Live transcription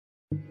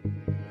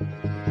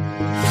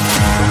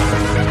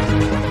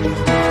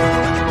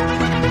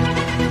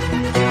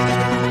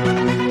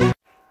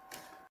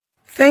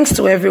Thanks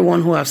to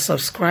everyone who have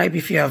subscribed.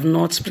 If you have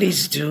not,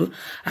 please do.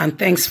 And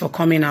thanks for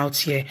coming out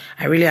here.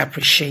 I really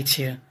appreciate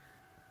you.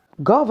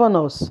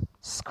 Governors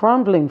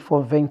scrambling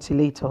for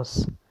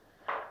ventilators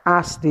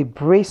as they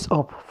brace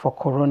up for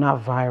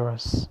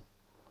coronavirus.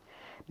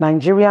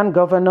 Nigerian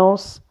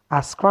governors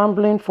are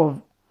scrambling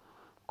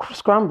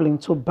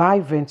to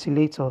buy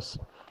ventilators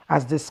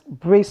as they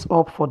brace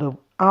up for the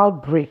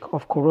outbreak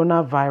of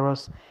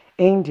coronavirus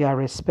in their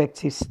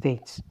respective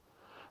states.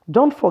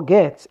 Don't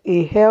forget,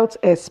 a health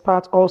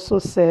expert also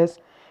says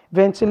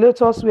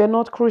ventilators were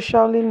not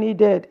crucially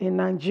needed in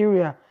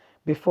Nigeria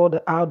before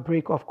the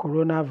outbreak of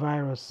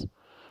coronavirus.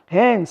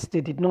 Hence,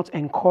 they did not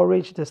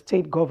encourage the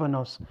state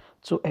governors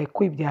to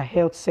equip their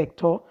health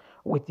sector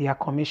with their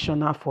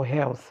commissioner for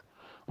health.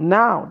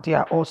 Now, they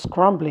are all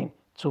scrambling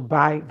to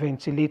buy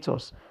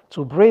ventilators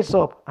to brace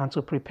up and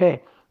to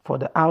prepare for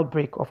the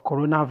outbreak of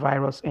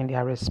coronavirus in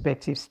their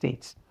respective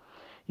states.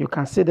 You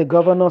can see the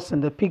governors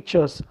in the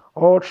pictures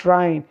all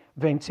trying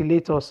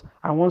ventilators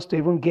and wants to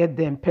even get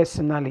them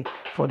personally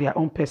for their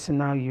own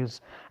personal use.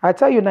 I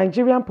tell you,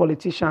 Nigerian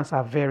politicians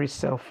are very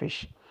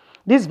selfish.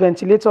 These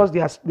ventilators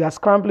they are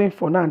scrambling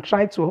for now and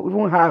trying to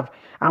even have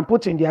and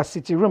put in their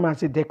city room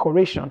as a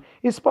decoration.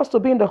 It's supposed to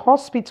be in the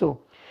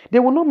hospital. They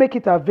will not make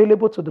it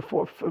available to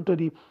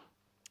the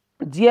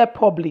dear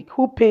public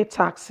who pay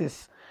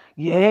taxes.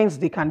 Hence,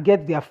 they can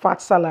get their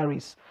fat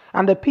salaries.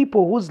 And the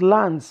people whose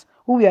lands,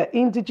 who were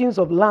indigenous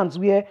of lands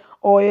where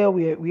oil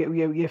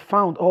were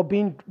found or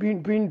being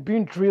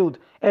drilled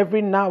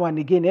every now and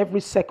again,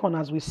 every second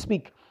as we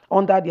speak,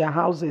 under their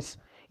houses.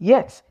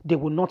 Yet, they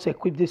will not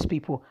equip these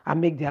people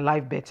and make their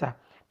life better.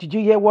 Did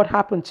you hear what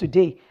happened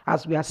today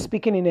as we are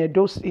speaking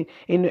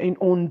in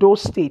Ondo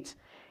State?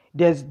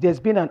 There's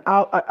been an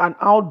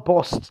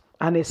outburst,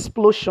 an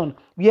explosion,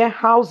 where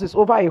houses,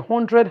 over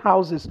 100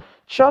 houses,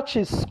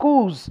 churches,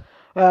 schools,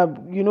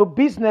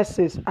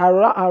 businesses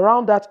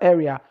around that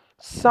area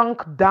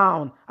sunk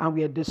down and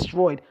were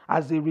destroyed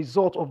as a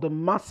result of the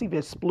massive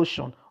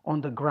explosion on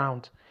the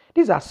ground.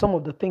 These are some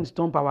of the things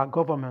done by our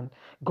government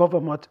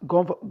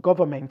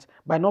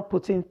by not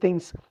putting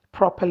things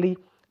properly,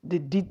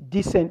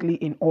 decently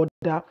in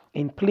order,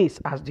 in place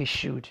as they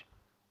should.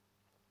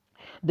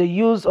 The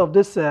use of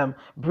this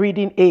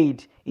breathing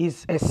aid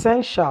is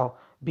essential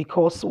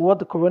because what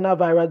the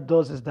coronavirus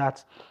does is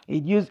that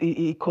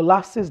it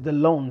collapses the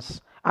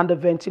lungs, and the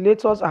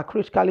ventilators are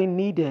critically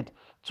needed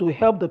to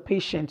help the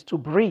patient to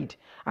breathe,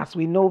 as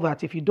we know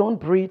that if you don't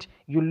breathe,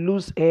 you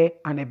lose air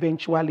and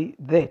eventually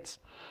death.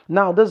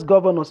 Now, these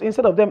governors,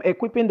 instead of them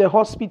equipping the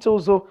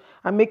hospitals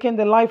and making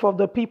the life of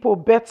the people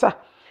better,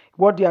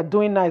 what they are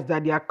doing now is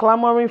that they are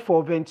clamoring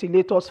for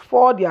ventilators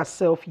for their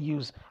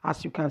self-use,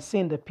 as you can see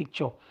in the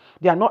picture.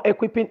 They are not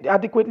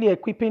adequately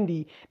equipping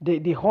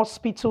the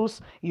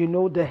hospitals,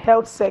 the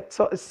health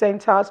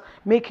centers,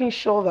 making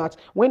sure that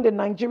when the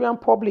Nigerian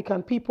public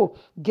and people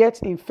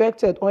get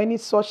infected or any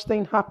such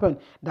thing happen,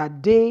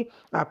 that they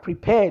are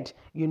prepared,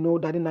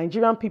 that the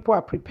Nigerian people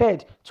are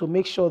prepared to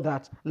make sure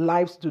that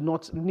lives do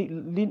not,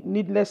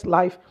 needless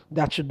life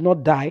that should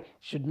not die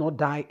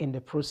in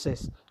the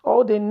process.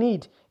 All they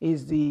need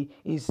is the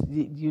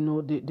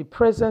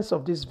presence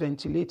of this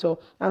ventilator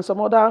and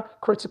some other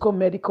critical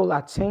medical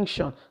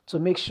attention to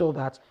make sure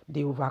that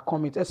they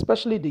overcome it,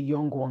 especially the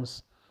young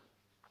ones.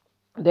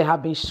 There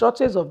have been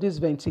shortages of these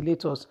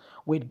ventilators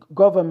with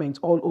governments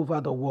all over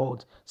the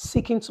world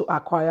seeking to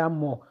acquire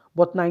more.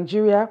 But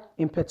Nigeria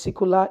in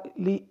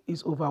particularly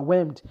is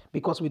overwhelmed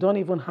because we don't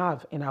even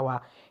have in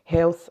our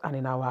health and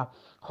in our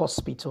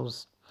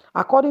hospitals.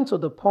 According to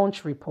the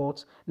Punch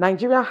report,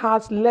 Nigeria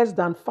has less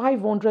than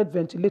 500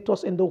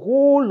 ventilators in the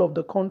whole of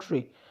the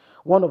country,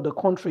 one of the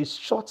country's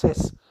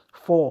shortest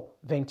for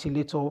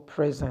ventilator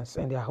presence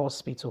in their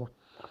hospital.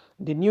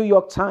 The New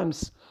York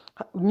Times,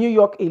 New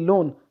York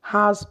alone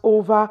has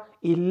over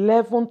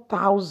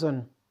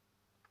 11,000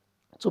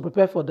 to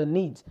prepare for the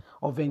needs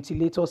of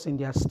ventilators in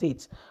their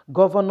states.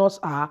 Governors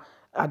are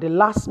at the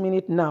last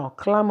minute now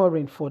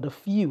clamoring for the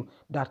few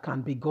that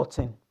can be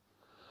gotten.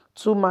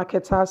 Two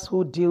marketers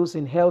who deals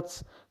in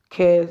health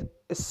care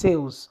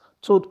sales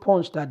told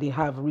Punch that they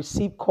have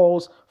received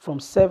calls from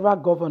several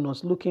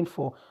governors looking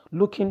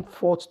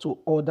forth to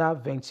order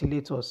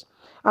ventilators.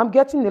 I'm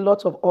getting a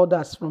lot of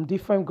orders from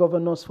different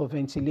governors for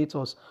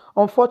ventilators.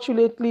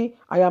 Unfortunately,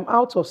 I am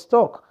out of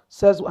stock,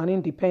 says an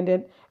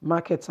independent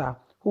marketer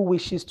who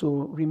wishes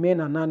to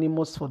remain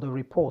anonymous for the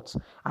report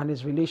and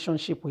his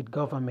relationship with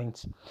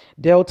government.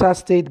 Delta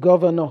State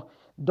Governor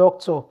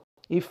Dr.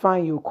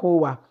 Ifeanyi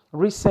Okowa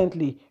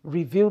recently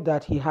revealed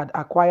that he had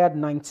acquired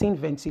 19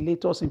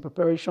 ventilators in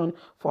preparation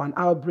for an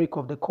outbreak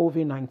of the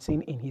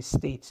COVID-19 in his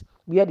state.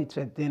 Where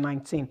did the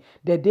 19?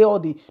 They did all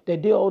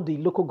the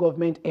local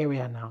government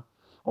area now.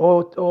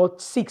 Or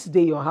 6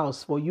 day your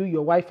house for you,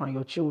 your wife, and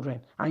your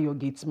children, and your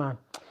gatesman.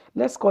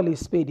 Let's call a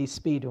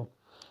spade.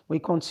 We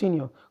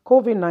continue.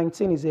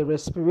 COVID-19 is a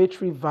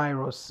respiratory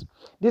virus.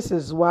 This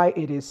is why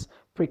it is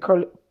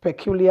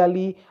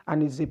peculiarly,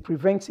 and is a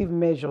preventive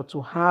measure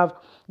to have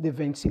the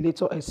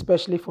ventilator,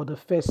 especially for the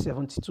first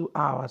 72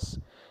 hours.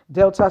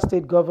 Delta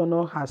State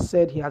Governor has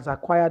said he has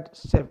acquired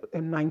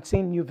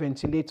 19 new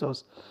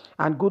ventilators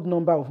and good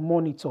number of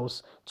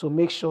monitors to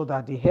make sure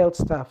that the health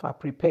staff are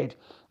prepared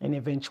in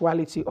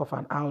eventuality of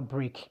an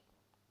outbreak.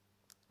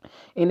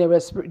 In the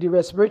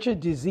respiratory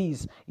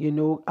disease,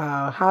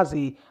 has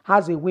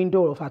a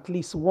window of at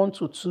least 1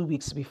 to 2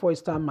 weeks before it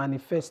starts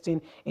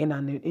manifesting in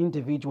an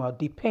individual,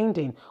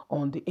 depending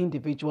on the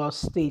individual's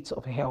state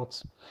of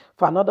health.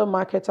 For another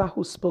marketer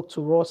who spoke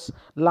to us,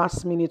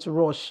 last minute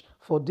rush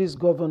for these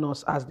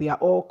governors as they are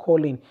all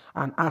calling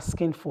and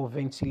asking for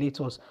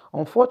ventilators.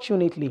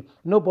 Unfortunately,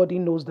 nobody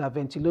knows that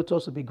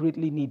ventilators will be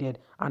greatly needed,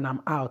 and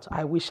I'm out.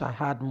 I wish I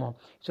had more.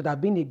 It should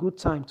have been a good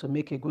time to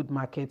make a good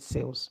market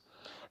sales.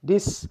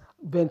 This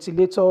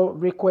ventilator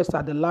request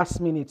at the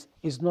last minute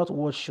is not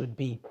what should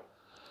be.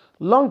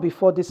 Long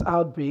before this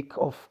outbreak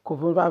of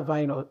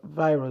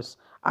coronavirus,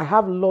 I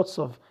have lots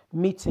of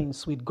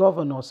meetings with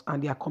governors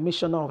and their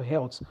commissioner of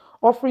health,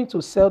 offering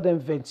to sell them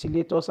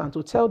ventilators and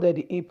to tell them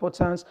the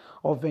importance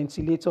of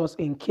ventilators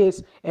in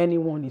case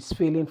anyone is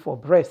failing for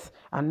breath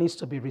and needs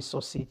to be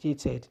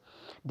resuscitated.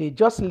 They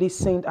just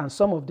listened, and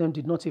some of them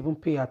did not even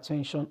pay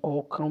attention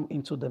or come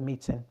into the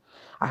meeting.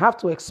 I have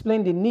to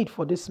explain the need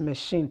for this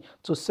machine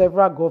to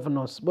several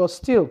governors, but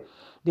still,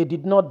 they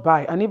did not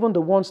buy, and even the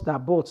ones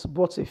that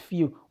bought a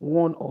few,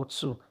 1 or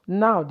 2.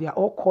 Now they are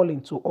all calling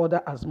to order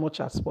as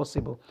much as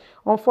possible.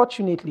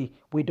 Unfortunately,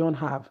 we don't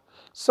have.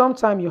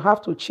 Sometimes you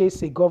have to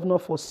chase a governor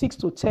for 6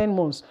 to 10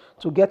 months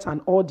to get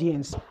an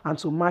audience and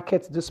to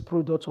market this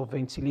product of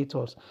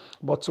ventilators,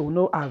 but to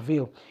no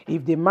avail.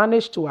 If they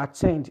manage to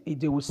attend,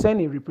 they will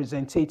send a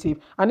representative,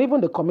 and even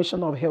the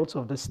commissioner of health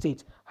of the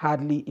state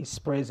hardly is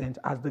present,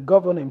 as the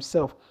governor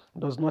himself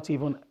does not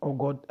even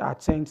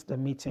attend the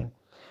meeting.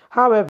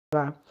 However,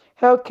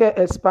 healthcare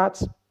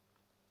experts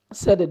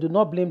said they do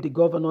not blame the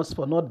governors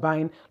for not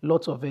buying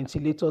lots of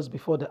ventilators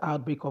before the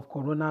outbreak of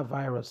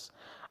coronavirus.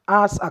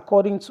 As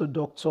according to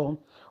Dr.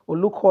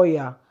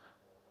 Olukoya,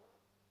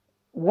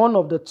 one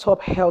of the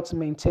top health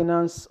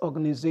maintenance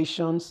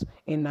organizations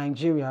in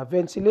Nigeria,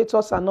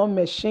 ventilators are not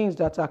machines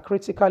that are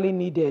critically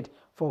needed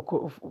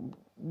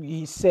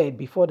he said,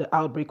 before the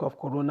outbreak of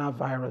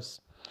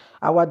coronavirus.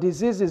 Our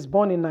diseases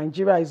born in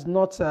Nigeria is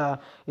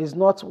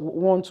not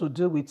one to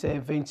do with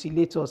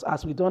ventilators,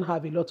 as we don't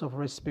have a lot of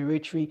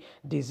respiratory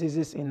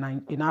diseases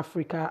in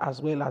Africa as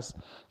well as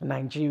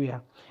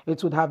Nigeria.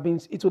 It would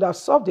have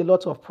solved a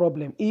lot of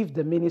problem if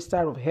the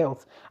Minister of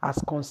Health has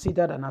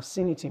considered and have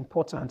seen it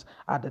important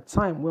at the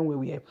time when we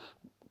were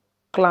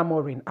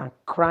clamoring and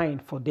crying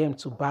for them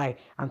to buy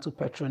and to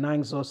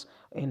patronize us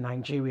in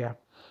Nigeria.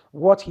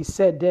 What he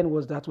said then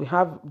was that we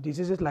have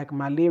diseases like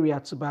malaria,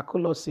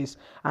 tuberculosis,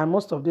 and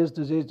most of these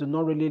diseases do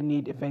not really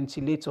need a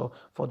ventilator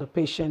for the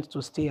patient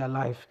to stay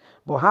alive.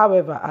 But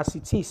however, as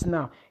it is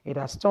now, it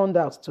has turned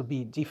out to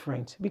be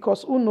different,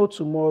 because Who Know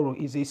Tomorrow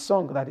is a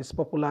song that is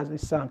popularly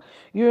sung.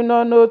 You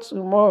don't know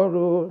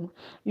tomorrow,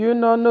 you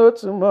don't know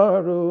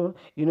tomorrow.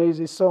 It's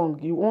a song.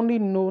 You only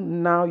know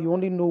now, you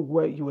only know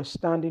where you are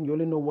standing, you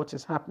only know what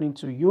is happening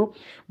to you,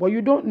 but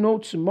you don't know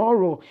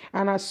tomorrow.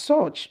 And as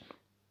such,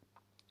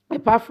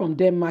 apart from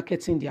them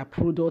marketing their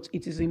product,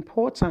 it is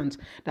important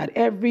that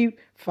every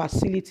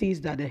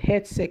facilities that the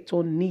health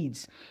sector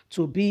needs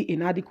to be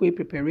in adequate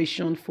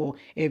preparation for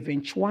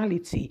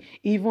eventuality,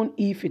 even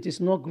if it is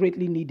not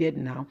greatly needed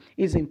now,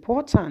 it's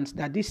important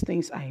that these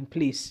things are in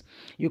place.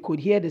 You could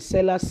hear the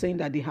sellers saying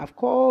that they have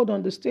called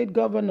on the state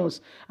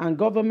governors and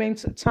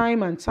governments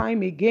time and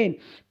time again,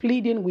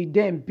 pleading with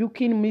them,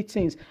 booking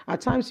meetings. At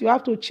times you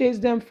have to chase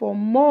them for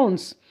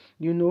months,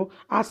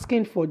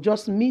 asking for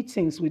just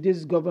meetings with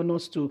these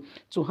governors to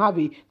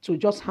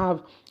just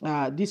have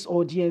this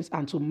audience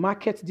and to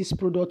market this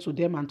product to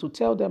them and to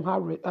tell them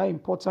how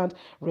important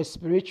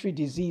respiratory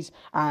disease,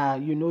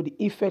 the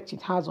effect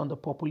it has on the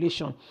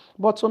population.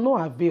 But to no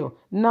avail.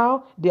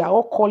 Now they are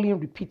all calling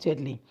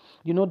repeatedly.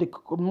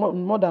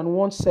 More than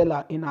one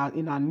seller in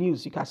our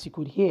news, as you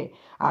could hear,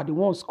 are the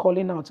ones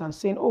calling out and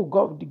saying, "Oh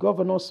God, the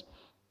governors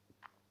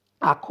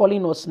are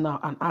calling us now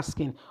and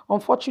asking."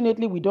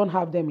 Unfortunately, we don't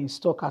have them in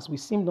stock, as we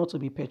seem not to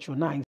be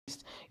patronized.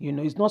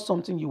 It's not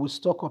something you will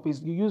stock up.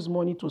 You use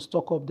money to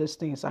stock up these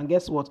things, and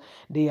guess what?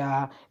 They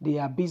are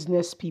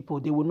business people.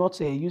 They will not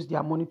use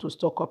their money to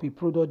stock up a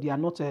product. They are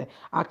not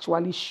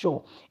actually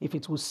sure if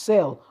it will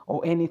sell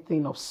or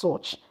anything of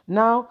such.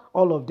 Now,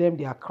 all of them,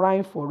 they are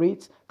crying for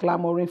it,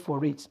 clamoring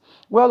for it.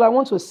 Well, I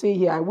want to say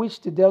here, I wish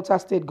the Delta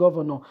State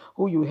Governor,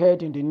 who you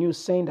heard in the news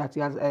saying that he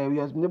has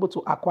been able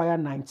to acquire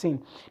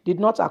 19, did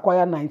not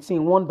acquire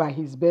 19, one by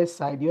his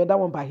bedside, the other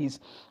one by his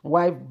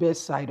wife's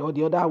bedside, or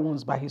the other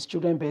ones by his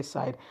children's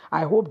bedside.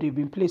 I hope they've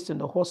been placed in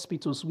the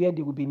hospitals where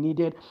they will be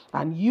needed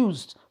and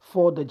used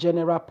for the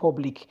general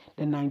public,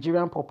 the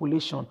Nigerian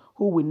population,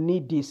 who will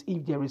need this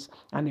if there is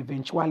an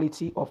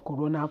eventuality of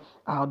corona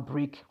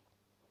outbreak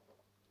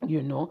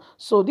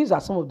So these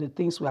are some of the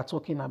things we are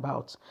talking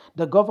about.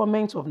 The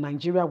government of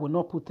Nigeria will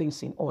not put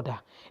things in order.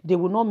 They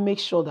will not make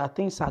sure that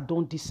things are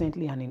done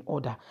decently and in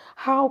order.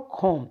 How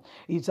come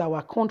it's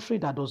our country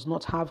that does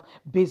not have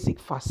basic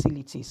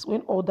facilities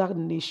when other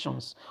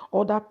nations,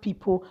 other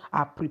people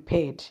are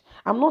prepared?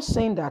 I'm not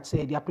saying that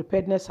their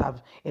preparedness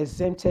have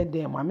exempted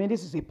them. I mean,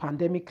 this is a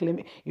pandemic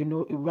claim,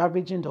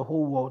 ravaging the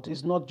whole world.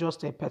 It's not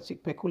just a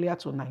peculiar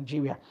to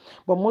Nigeria,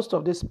 but most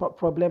of this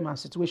problem and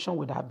situation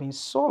would have been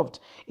solved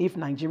if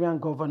Nigerian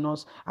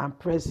governors and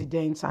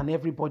presidents and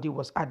everybody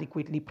was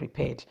adequately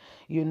prepared.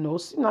 See,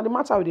 now the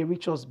matter with the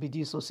rituals be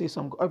this, so say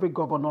every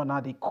governor now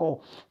they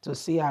call to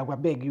say, I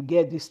beg you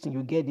get this thing,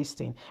 you get this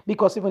thing,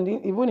 because even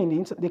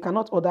in the they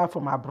cannot order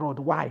from abroad.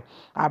 Why?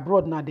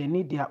 Abroad now they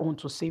need their own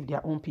to save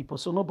their own people,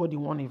 so nobody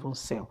won't even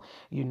sell.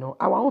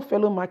 Our own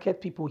fellow market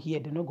people here,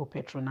 they not go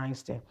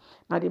patronize them.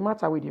 Now the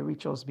matter with the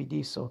rituals be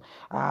this, so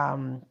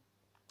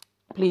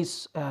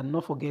please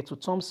not forget to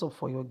thumbs up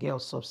for your girl.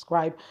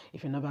 Subscribe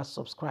if you never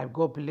subscribe.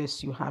 God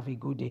bless you. Have a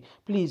good day.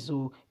 Please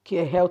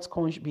be health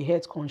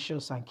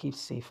conscious and keep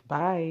safe.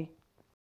 Bye.